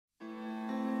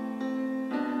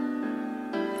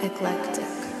Eclectic.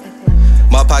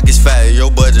 My pocket's fat, your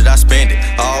budget, I spend it.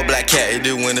 All black cat, it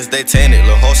the winners, they tenant.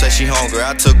 Lil' hoe say she hungry,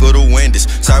 I took her to Wendy's.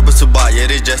 Cypress-Freestyle, yeah,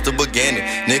 this just the beginning.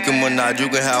 Nicki Minaj, you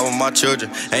can have with my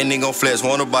children. Ain't nigga gon' flex,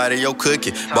 wanna bite of your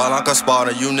cookie. Ball like a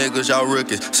Spartan, you niggas, y'all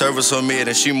rookies. Service her mid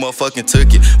and she motherfucking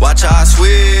took it. Watch how I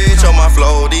switch on my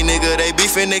flow. These niggas, they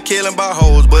beefing, they killing by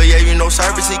hoes. But yeah, you know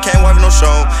Cypress, he can't wipe no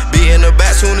show. Be in the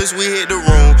back soon as we hit the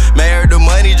room. Married the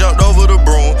money, jumped over the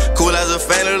broom. Cool as a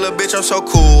fan, little bitch, I'm so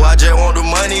cool. I just want the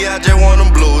money, I just want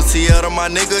them blues. See out of my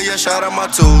nigga, yeah, shout out my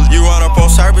tools. You run up on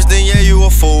Cypress, then yeah, you a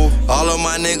fool. All of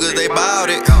my niggas, they bout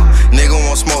it. Nigga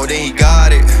want smoke, then he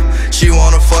got it. She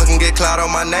wanna fucking get clout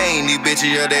on my name. These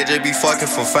bitches, yeah, they just be fucking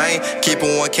for fame.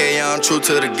 Keepin' 1K, yeah, I'm true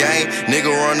to the game.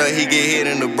 Nigga run up, he get hit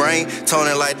in the brain.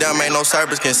 Toning like damn, ain't no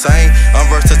Cypress can sing. I'm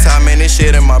versatile, man, this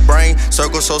shit in my brain.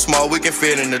 Circle so small, we can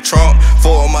fit in the trunk.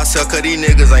 For myself, cause these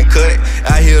niggas ain't cut.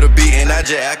 I hear the beat and I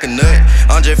just act a nut.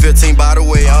 I'm just 15, by the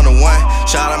way, I'm the one.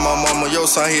 Shout out my mama, your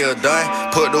son here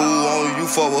done. Put the woo on you,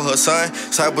 fuck with her son.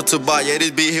 Cypress to buy, yeah,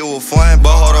 this beat here was fun.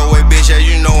 But hold on, wait, bitch, yeah,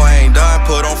 you know I ain't done.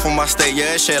 Put on for my state,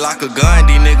 yeah, that shit like a gun.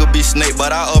 These niggas be snake,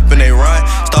 but I up and they run.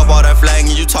 Stop all that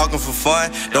flagging, you talking for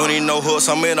fun. Don't need no hooks,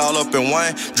 I'm in all up in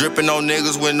one. Dripping on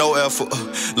niggas with no effort.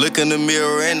 Look in the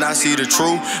mirror and I see the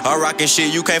truth. I'm rocking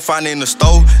shit you can't find in the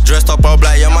store. Dressed up all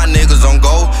black, yeah, my niggas on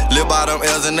go. Live by them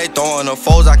L's and they throwing the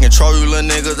foes. I control you little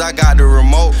niggas, I got the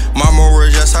remote. My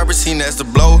morals, just Cypress, seen that's the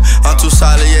blow. I'm too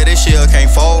solid, yeah, this shit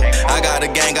can't fold. I got a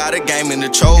gang, got a game in the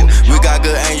choke. We got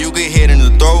good aim, you get hit in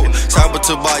the throat. Cypress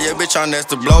to buy, yeah, bitch, I'm that's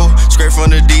the blow. Straight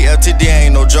from the DLTD,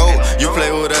 ain't no joke. You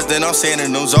play with us, then I'm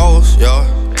sending them Zoes, yo.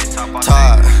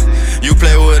 Todd. You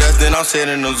play with us, then I'm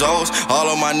sending them Zoes. All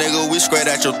of my niggas, we straight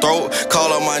at your throat.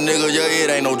 Call up my nigga, yeah, it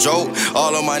ain't no joke.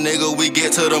 All of my niggas, we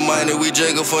get to the money, we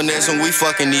jiggle finesse and we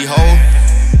fucking these hoes.